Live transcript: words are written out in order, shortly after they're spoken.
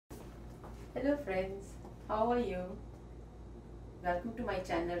Hello friends, how are you? Welcome to my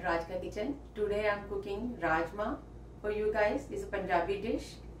channel Rajma Kitchen. Today I'm cooking Rajma for you guys. It's a Punjabi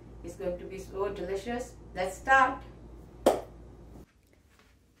dish. It's going to be so delicious. Let's start.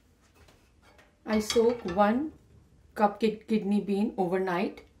 I soak 1 cup kidney bean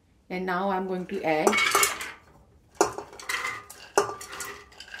overnight and now I'm going to add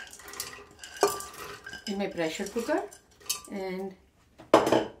in my pressure cooker and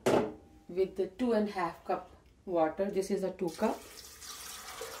with the 2.5 cup water. This is a 2 cup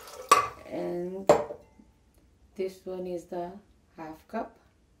and this one is the half cup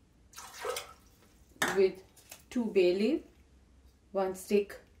with 2 bay leaf, 1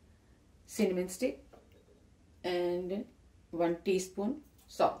 stick cinnamon stick and 1 teaspoon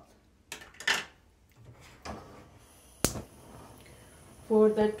salt. For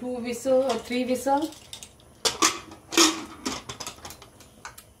the 2 whistle or 3 whistle,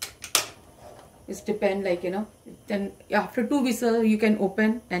 it's depend, like, then after 2 whistle you can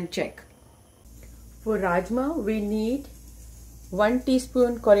open and check. For Rajma we need 1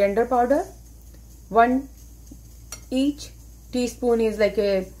 teaspoon coriander powder, 1 each teaspoon is like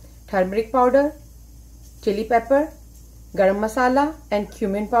a turmeric powder, chili pepper, garam masala and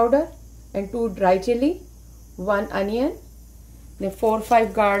cumin powder, and 2 dry chili, 1 onion, then 4 or 5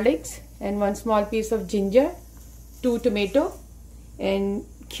 garlics and 1 small piece of ginger, 2 tomato and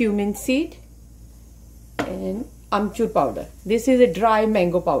cumin seed and amchur powder. This is a dry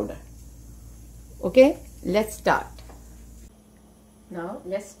mango powder. Okay, let's start. Now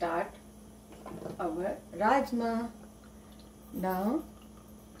let's start our Rajma. Now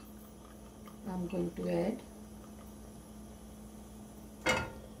I'm going to add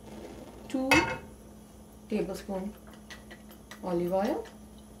 2 tablespoons olive oil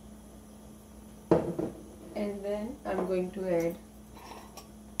and then I'm going to add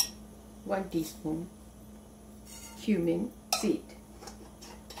 1 teaspoon cumin seed.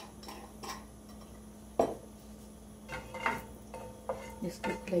 Just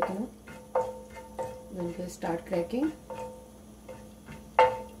cook like when they start cracking.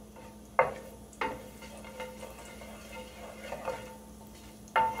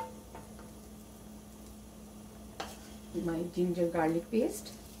 My ginger garlic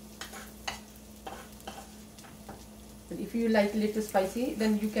paste. But if you like little spicy,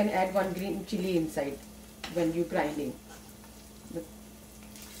 then you can add 1 green chili inside when you grinding. But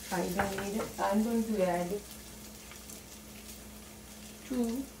I don't need it. I'm going to add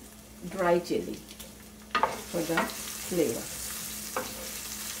 2 dry chili for the flavor.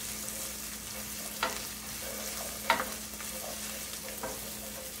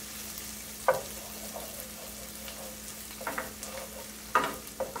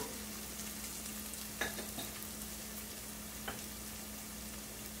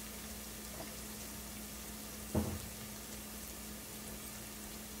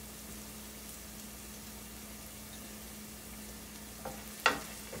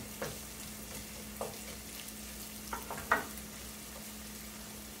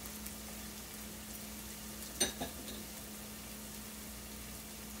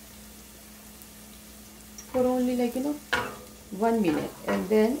 For only 1 minute, and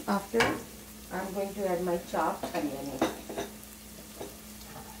then after I'm going to add my chopped onion in.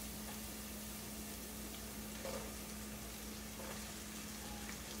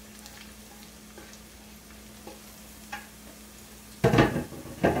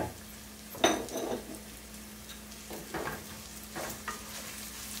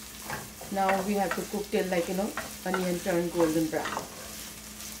 Now we have to cook till onion turn golden brown.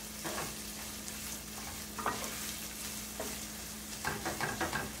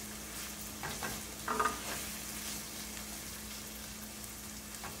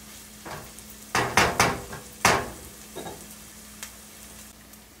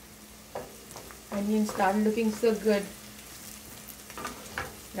 Onion start looking so good,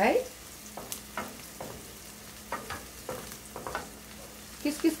 right?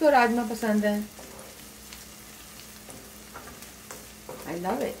 किस किस को राजमा पसंद है? I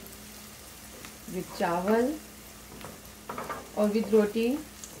love it. With चावल or with roti,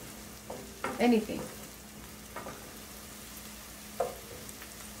 anything.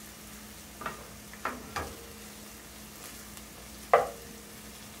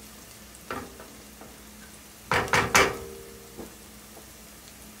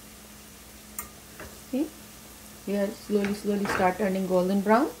 See? We are slowly start turning golden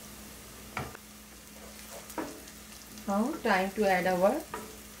brown. Now time to add our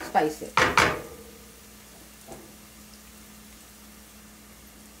spices.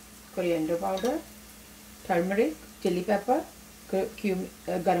 Coriander powder, turmeric, chili pepper,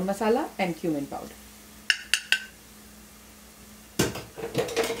 garam masala and cumin powder.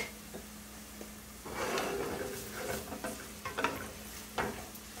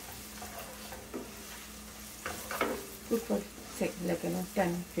 Cook for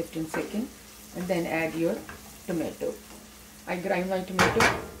 10-15 seconds, and then add your tomato. I grind my tomato.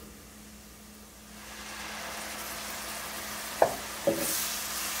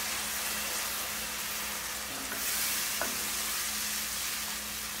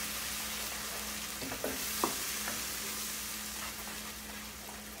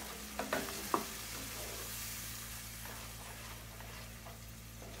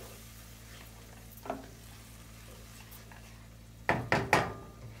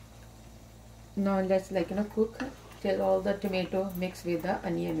 Now let's cook till all the tomato mix with the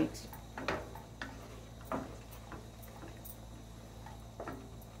onion mix.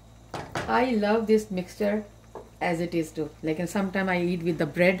 I love this mixture as it is too. Sometimes I eat with the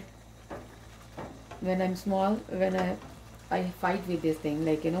bread. When I'm small, when I fight with this thing,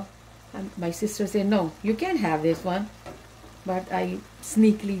 my sister say no, you can't have this one, but I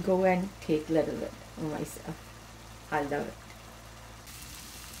sneakily go and take a little bit for myself. I love it.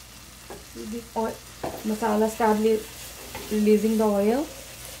 The oil, masala start releasing the oil.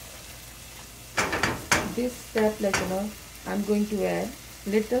 This step, I'm going to add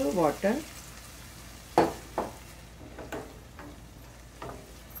little water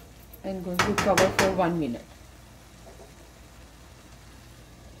and going to cover for 1 minute.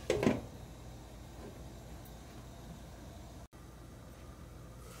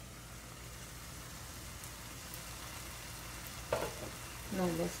 Now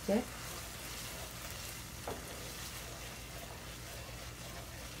let's check.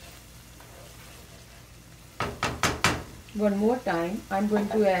 One more time, I'm going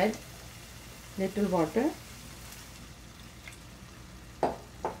to add little water,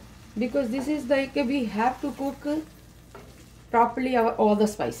 because this is we have to cook properly all the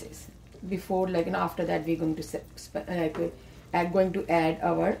spices before, after that we're going to add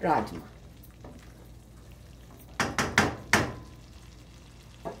our rajma.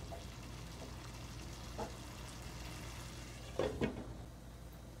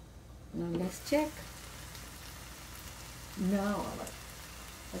 Now let's check. Now our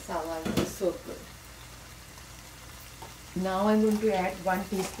masala is so good. Now I'm going to add 1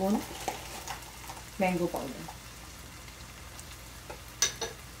 teaspoon mango powder.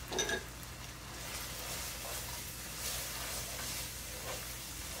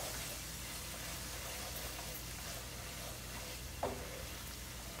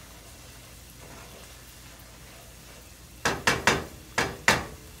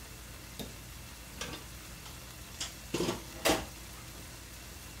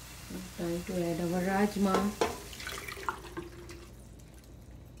 Time to add our rajma.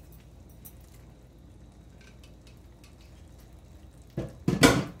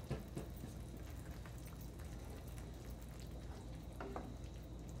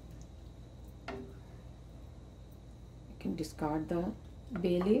 You can discard the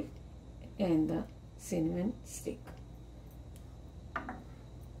bay leaf and the cinnamon stick.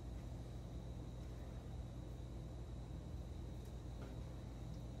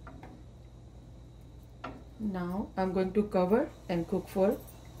 Now I'm going to cover and cook for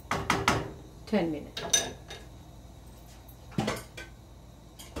 10 minutes.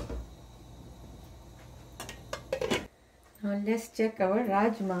 Now let's check our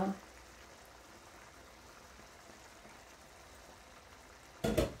rajma.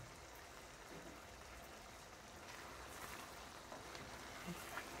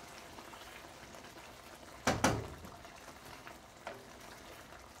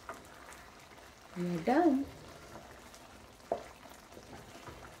 We are done.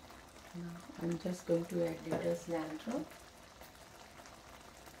 Now I'm just going to add little cilantro.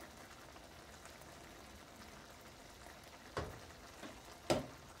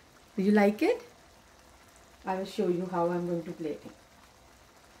 Do you like it? I will show you how I'm going to plate it.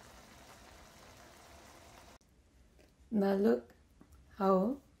 Now look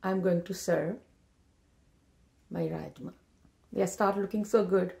how I'm going to serve my rajma. They start looking so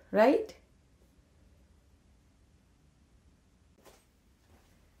good, right?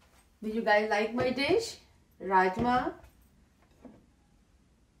 Do you guys like my dish? Rajma,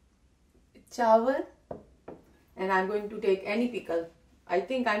 chawal, and I'm going to take any pickle. I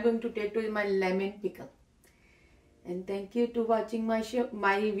think I'm going to take to my lemon pickle. And thank you to watching my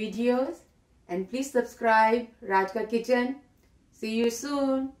videos, and please subscribe Rajka Kitchen. See you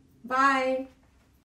soon. Bye.